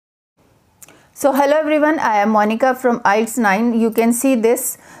So hello everyone, I am Monica from IELTS 9. You can see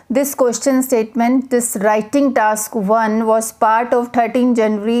this question statement. This writing task 1 was part of 13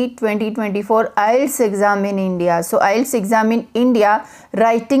 January 2024 IELTS exam in India. So IELTS exam in India,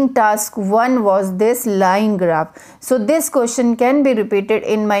 writing task 1 was this line graph. So this question can be repeated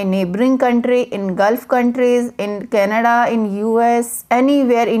in my neighboring country, in Gulf countries, in Canada, in US,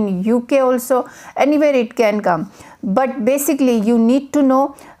 anywhere, in UK also, anywhere it can come. But basically you need to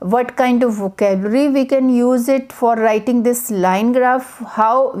know what kind of vocabulary we can use it for writing this line graph,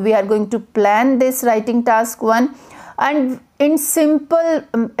 how we are going to plan this writing task 1, and in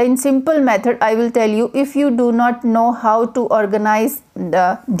simple method I will tell you. If you do not know how to organize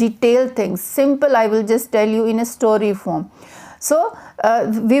the detailed things, simple, I will just tell you in a story form. So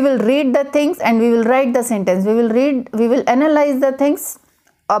we will read the things and we will write the sentence. We will analyze the things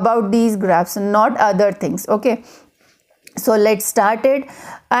about these graphs, not other things. Okay, so let's start it.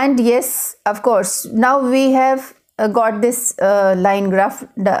 And yes, of course, now we have got this line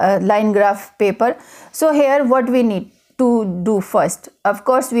graph paper. So here what we need to do first, of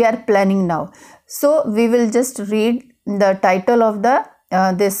course we are planning now. So we will just read the title of the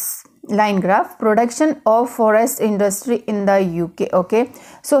this line graph: production of forest industry in the UK. Okay,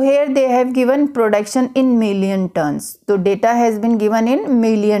 so here they have given production in million tons. So data has been given in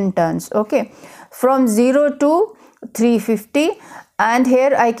million tons. Okay, from 0 to 350, and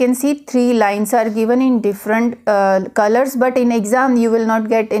here I can see 3 lines are given in different colors, but in exam you will not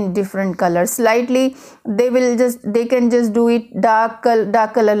get in different colors. Slightly they can just do it dark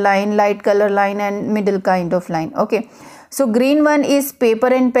color line, light color line, and middle kind of line. Okay, so green one is paper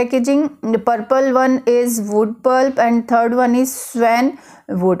and packaging, the purple one is wood pulp, and third one is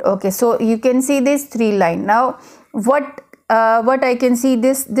sawn-wood. Okay, so you can see these 3 line. Now what I can see,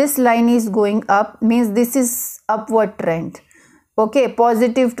 this line is going up, means this is upward trend. Okay,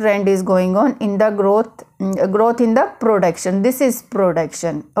 positive trend is going on in the growth in the production. This is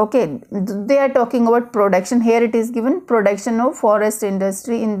production. Okay, they are talking about production. Here it is given production of forest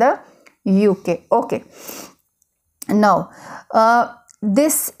industry in the UK. Okay, now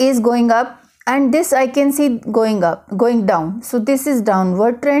this is going up, and this I can see going down. So this is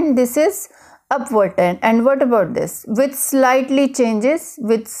downward trend, this is upward trend. And what about this? With slightly changes,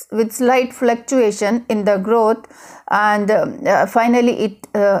 with slight fluctuation in the growth, and finally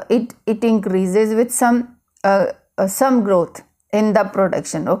it increases with some growth in the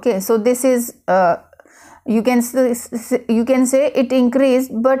production. Okay, so this is you can say it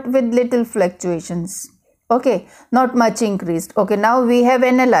increased, but with little fluctuations. Okay, not much increased. Okay, now we have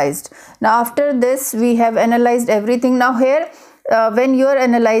analyzed. Now after this we have analyzed everything. Now here when you are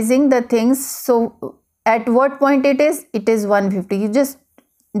analyzing the things, so at what point it is 150. You just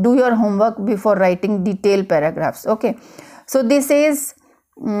do your homework before writing detailed paragraphs. Okay, so this is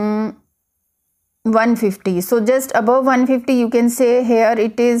 150. So just above 150 you can say here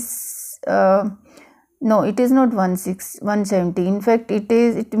it is no, it is not 170. In fact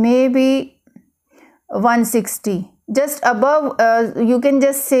it may be 160. Just above you can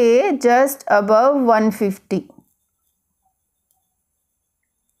just say just above 150.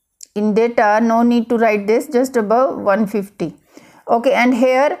 In data no need to write this, just above 150. Okay, and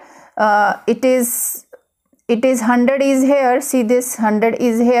here it is 100 is here. See, this 100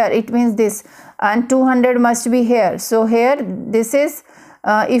 is here, it means this, and 200 must be here. So here this is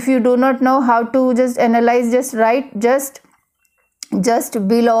if you do not know how to just analyze, just write just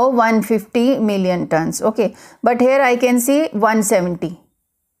below 150 million tons. Okay, but here I can see 170.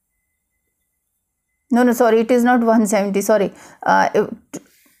 No, sorry, it is not 170, sorry,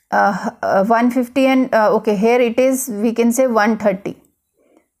 150, and okay, here it is, we can say 130.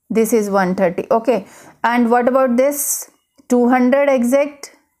 This is 130. Okay, and what about this 200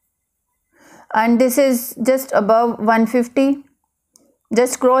 exact, and this is just above 150,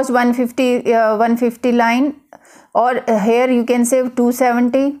 just cross 150 line, or here you can say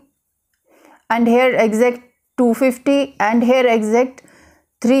 270, and here exact 250, and here exact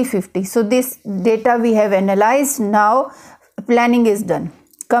 350. So this data we have analyzed. Now planning is done.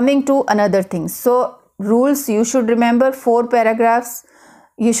 Coming to another thing, so rules you should remember: 4 paragraphs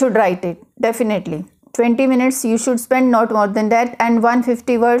you should write it definitely. 20 minutes you should spend, not more than that, and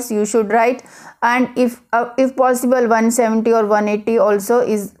 150 words you should write, and if possible 170 or 180 also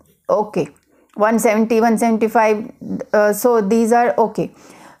is okay. 170, 175, so these are okay,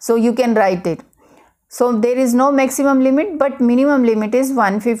 so you can write it. So there is no maximum limit, but minimum limit is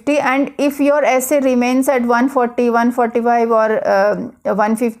 150, and if your essay remains at 140, 145 or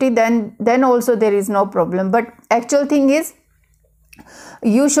 150, then also there is no problem. But actual thing is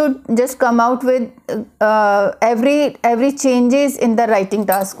you should just come out with every changes in the writing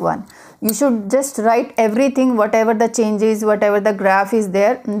task 1. you should just write everything, whatever the changes, whatever the graph is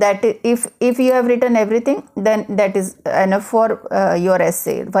there. That if you have written everything, then that is enough for your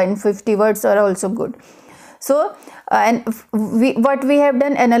essay. 150 words are also good. So and what we have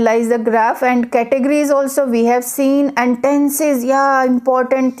done, analyze the graph, and categories also we have seen, and tenses. Yeah,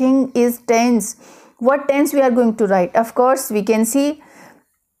 important thing is tense. What tense we are going to write? Of course, we can see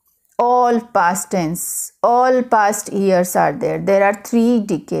all past tense, all past years are there. There are 3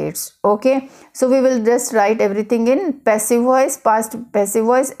 decades. Okay, so we will just write everything in passive voice, past passive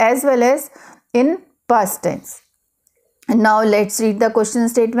voice, as well as in past tense. And now let's read the question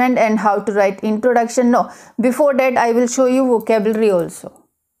statement and how to write introduction. No, before that I will show you vocabulary also.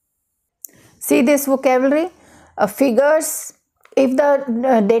 See this vocabulary, figures. If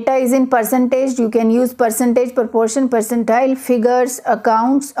the data is in percentage, you can use percentage, proportion, percentile, figures,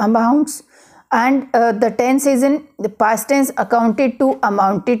 accounts, amounts, and the tense is in the past tense, accounted to,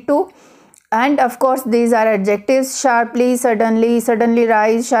 amounted to. And of course these are adjectives: sharply, suddenly, suddenly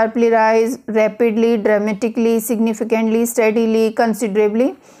rise, sharply rise, rapidly, dramatically, significantly, steadily,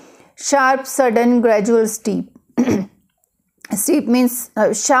 considerably. Sharp, sudden, gradual, steep. Steep means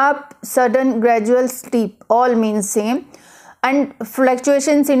sharp, sudden, gradual, steep, all means same. And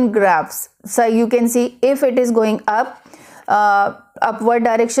fluctuations in graphs, so you can see if it is going up, upward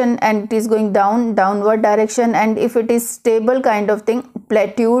direction, and it is going down, downward direction. And if it is stable kind of thing,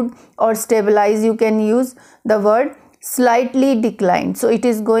 plateaued or stabilized, you can use the word slightly declined. So it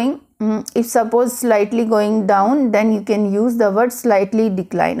is going, if suppose slightly going down, then you can use the word slightly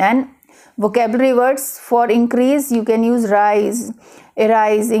decline. And vocabulary words for increase, you can use rise,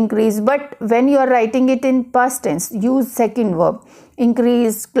 arise, increase. But when you are writing it in past tense, use second verb: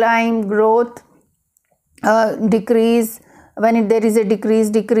 increase, climb, growth, decrease. When there is a decrease,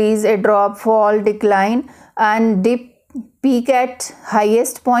 decrease, a drop, fall, decline. And dip, peak at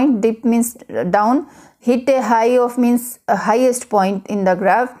highest point. Dip means down. Hit a high of means a highest point in the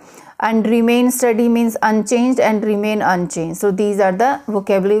graph. And remain steady means unchanged, and remain unchanged. So these are the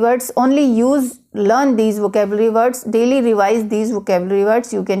vocabulary words. Only learn these vocabulary words, daily revise these vocabulary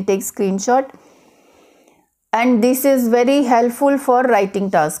words. You can take screenshot, and this is very helpful for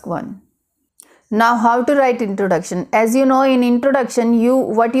writing task 1. Now how to write introduction? As you know, in introduction,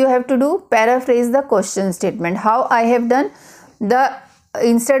 what you have to do, paraphrase the question statement. How I have done,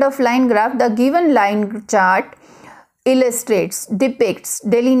 instead of line graph, the given line chart illustrates, depicts,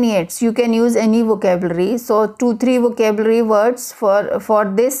 delineates. You can use any vocabulary. So 2-3 vocabulary words for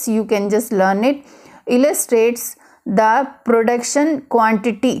this, you can just learn it. Illustrates the production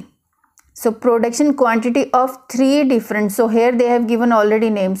quantity. So production quantity of 3 different, so here they have given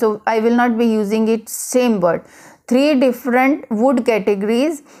already names, so I will not be using it same word. 3 different wood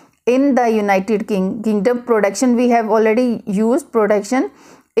categories in the United Kingdom. Production we have already used, production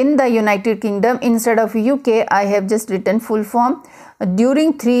in the United Kingdom. Instead of UK, I have just written full form.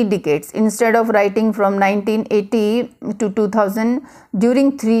 During 3 decades, instead of writing from 1980 to 2000,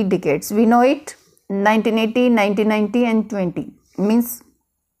 during 3 decades. We know it, 1980, 1990 and 20 means,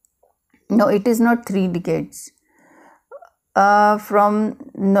 no, it is not 3 decades.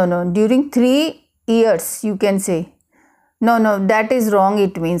 During 3 years, you can say. No, that is wrong.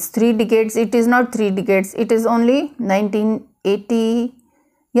 It means 3 decades. It is not 3 decades. It is only 1980.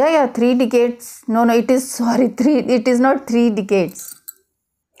 Yeah, 3 decades. No, it is, sorry, 3. It is not 3 decades.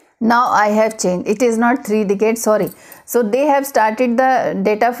 Now I have changed. It is not 3 decades, sorry. So they have started the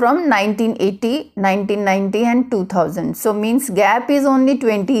data from 1980, 1990 and 2000. So means gap is only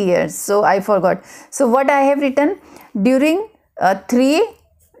 20 years. So I forgot. So what I have written, during 3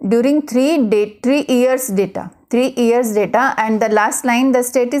 years data. 3 years data, and the last line, the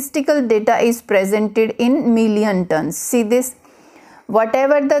statistical data is presented in million tons. See this,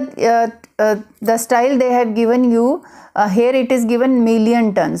 whatever the style they have given you, here it is given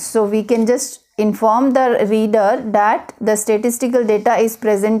million tons. So we can just inform the reader that the statistical data is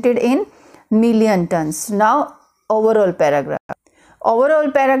presented in million tons. Now overall paragraph. Overall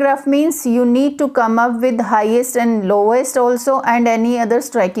paragraph means you need to come up with highest and lowest also, and any other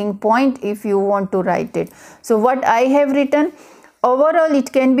striking point if you want to write it. So what I have written, overall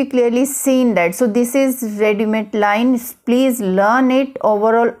it can be clearly seen that, so this is ready-made line, please learn it.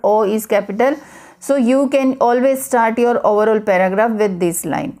 Overall, O is capital. So you can always start your overall paragraph with this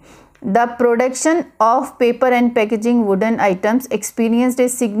line. The production of paper and packaging wooden items experienced a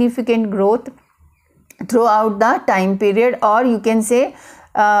significant growth throughout the time period, or you can say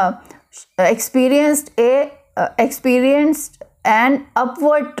experienced an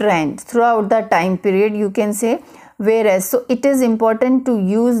upward trend throughout the time period. You can say whereas, so it is important to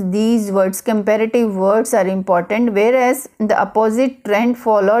use these words, comparative words are important, whereas the opposite trend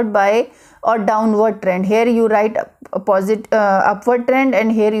followed by or downward trend, here you write opposite upward trend,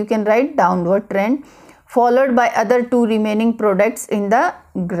 and here you can write downward trend followed by other two remaining products in the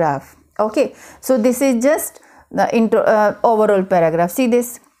graph. Okay, so this is just the overall paragraph. See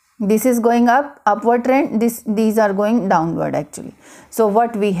this is going up, upward trend, these are going downward actually. So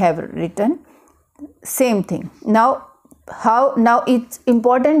what we have written, same thing. Now it's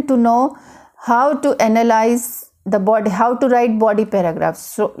important to know how to analyze the body, how to write body paragraphs.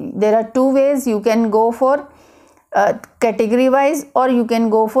 So there are two ways, you can go for category wise, or you can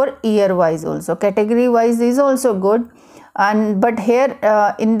go for year wise also. Category wise is also good, but here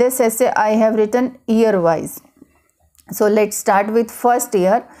in this essay I have written year wise. So let's start with first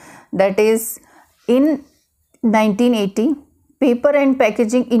year, that is in 1980. Paper and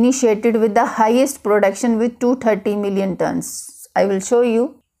packaging initiated with the highest production with 230 million tons. I will show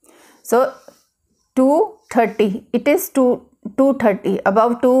you. So 230, it is 230,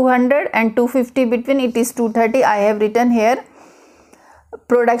 above 200 and 250 between, it is 230. I have written here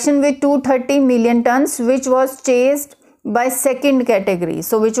production with 230 million tons, which was chased by second category.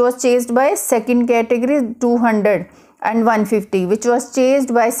 So which was chased by second category 200 and 150, which was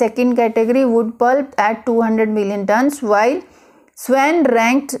chased by second category wood pulp at 200 million tons, while Swan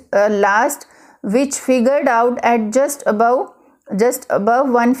ranked last, which figured out at just above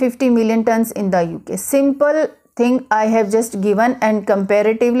 150 million tons in the UK. Simple thing I have just given, and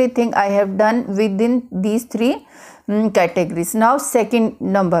comparatively thing I have done within these three categories. Now second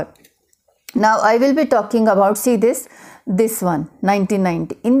number. Now I will be talking about, see this one,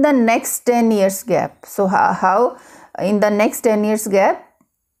 1990. In the next 10 years gap. So how in the next 10 years gap,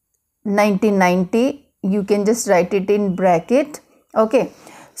 1990, you can just write it in bracket. Okay,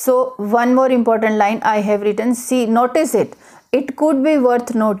 so one more important line I have written, see, notice it, it could be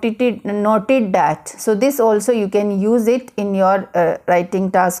worth noted that. So this also you can use it in your writing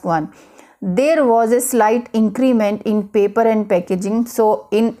task 1. There was a slight increment in paper and packaging. So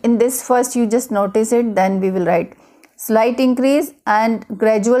in this first you just notice it, then we will write slight increase and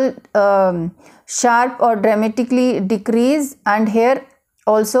gradual sharp or dramatically decrease, and here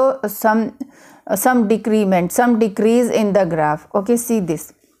also some decrement, some decrease in the graph. Okay, see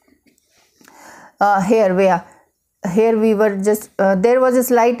this here we were just there was a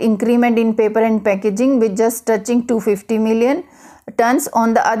slight increment in paper and packaging with just touching 250 million tons.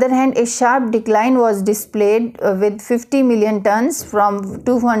 On the other hand, a sharp decline was displayed with 50 million tons from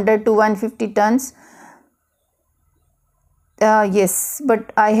 200 to 150 tons. Yes,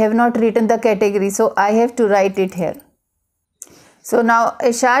 but I have not written the category, so I have to write it here. So now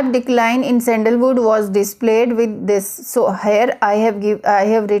a sharp decline in sandalwood was displayed with this. So here I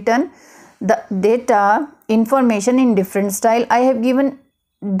have written the data information in different style. I have given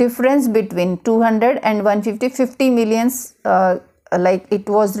difference between 200 and 150, 50 millions, like it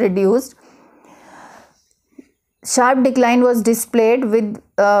was reduced. Sharp decline was displayed with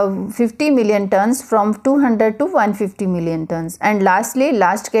 50 million tons from 200 to 150 million tons. And lastly,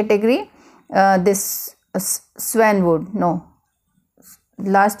 last category, this sawn-wood, no,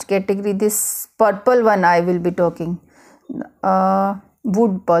 last category, this purple one I will be talking,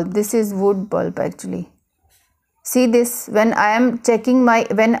 wood pulp. This is wood pulp actually. See this, when I am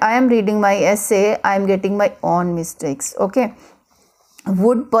reading my essay, I am getting my own mistakes. Okay,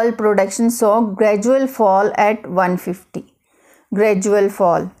 wood pulp production saw gradual fall at 150, gradual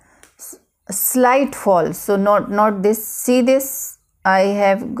fall, slight fall. So not this, see this, I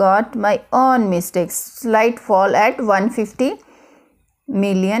have got my own mistakes. Slight fall at 150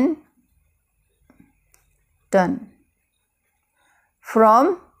 million ton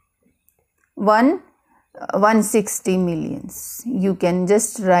from 160 millions. You can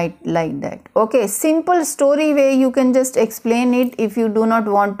just write like that. Okay, simple story way you can just explain it if you do not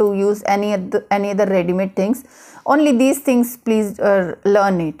want to use any other ready-made things. Only these things, please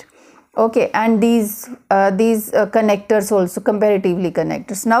learn it. Okay, and these connectors also, comparatively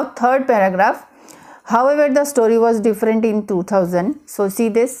connectors. Now third paragraph. However, the story was different in 2000. So see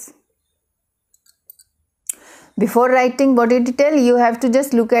this. Before writing body detail, you have to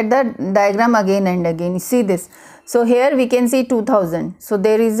just look at the diagram again and again. See this. So here we can see 2000. So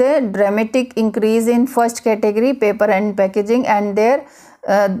there is a dramatic increase in first category, paper and packaging, and there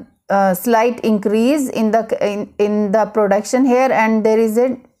slight increase in the production here, and there is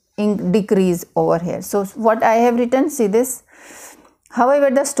a decrease over here. So what I have written, see this. However,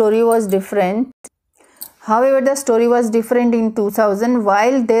 the story was different. However, the story was different in 2000.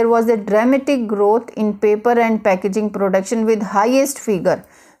 While there was a dramatic growth in paper and packaging production with highest figure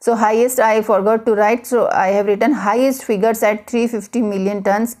So highest I forgot to write, so I have written highest figures at 350 million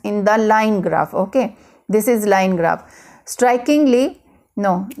tons in the line graph. Okay, this is line graph. Strikingly,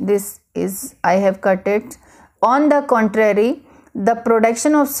 no, this is, I have cut it. On the contrary, the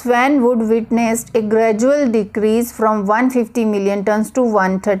production of sawn-wood witnessed a gradual decrease from 150 million tons to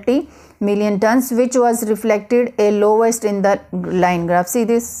 130 million tons, which was reflected a lowest in the line graph. See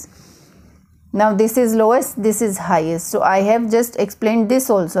this? Now this is lowest, this is highest. So I have just explained this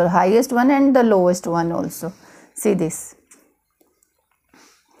also, highest one and the lowest one also. See this.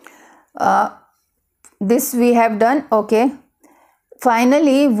 This we have done. Okay.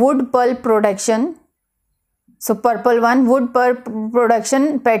 Finally, wood pulp production. So purple one, wood pulp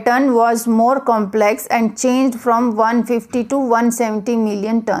production pattern was more complex and changed from 150 to 170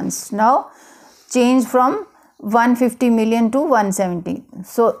 million tons. Now change from 150 million to 170.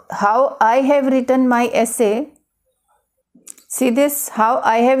 So how I have written my essay, see this, how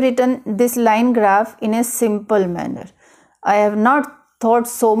I have written this line graph in a simple manner. I have not thought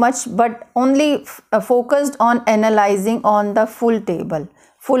so much, but only focused on analyzing on the full table,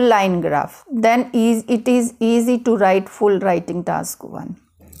 full line graph. Then it is easy to write full writing task 1.